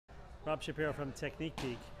Rob Shapiro from Technique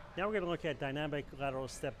Geek. Now we're going to look at dynamic lateral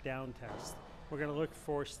step down test. We're going to look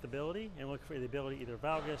for stability and look for the ability, either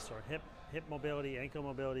valgus or hip mobility, ankle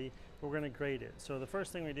mobility. We're going to grade it. So the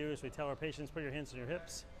first thing we do is we tell our patients, put your hands on your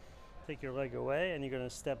hips, take your leg away, and you're going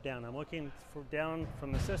to step down. I'm looking for down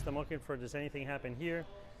from the system, looking for, does anything happen here?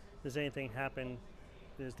 Does anything happen,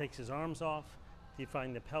 does takes his arms off? Do you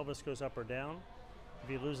find the pelvis goes up or down? If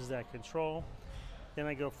he loses that control, then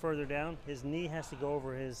I go further down. His knee has to go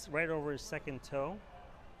over right over his second toe,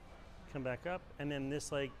 come back up, and then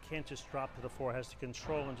this leg can't just drop to the floor, it has to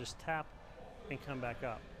control and just tap and come back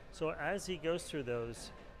up. So as he goes through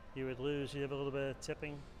those, you have a little bit of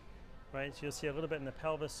tipping, right? So you'll see a little bit in the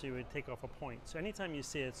pelvis, so you would take off a point. So anytime you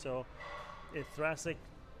see it, so if thoracic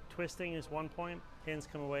twisting is 1 point, hands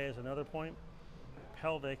come away is another point,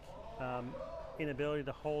 pelvic inability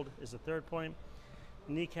to hold is a third point,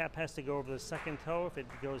 kneecap has to go over the second toe. If it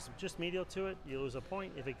goes just medial to it, you lose a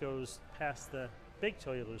point. If it goes past the big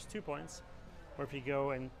toe, you lose 2 points. Or if you go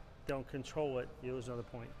and don't control it, you lose another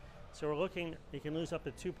point. So we're looking, you can lose up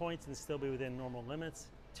to 2 points and still be within normal limits.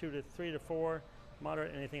 2 to 3 to 4,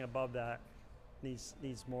 moderate, anything above that needs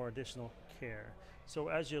more additional care. So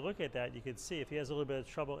as you look at that, you can see if he has a little bit of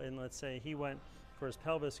trouble in, let's say he went for his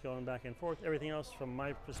pelvis going back and forth, everything else from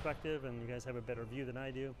my perspective, and you guys have a better view than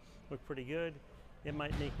I do, look pretty good. It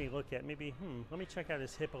might make me look at maybe, let me check out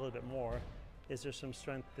his hip a little bit more. Is there some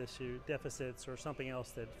strength issue, deficits, or something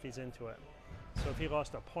else that feeds into it? So if he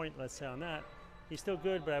lost a point, let's say on that, he's still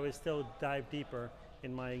good, but I would still dive deeper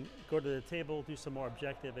in my, go to the table, do some more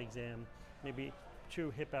objective exam, maybe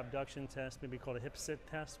true hip abduction test, maybe called a hip sit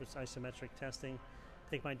test, which is isometric testing.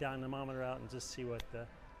 Take my dynamometer out and just see what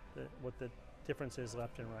the difference is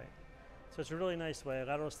left and right. So it's a really nice way, a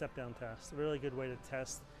lateral step down test, a really good way to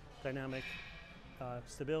test dynamic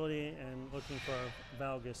stability and looking for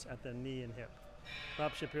valgus at the knee and hip.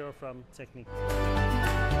 Rob Shapiro from Technique.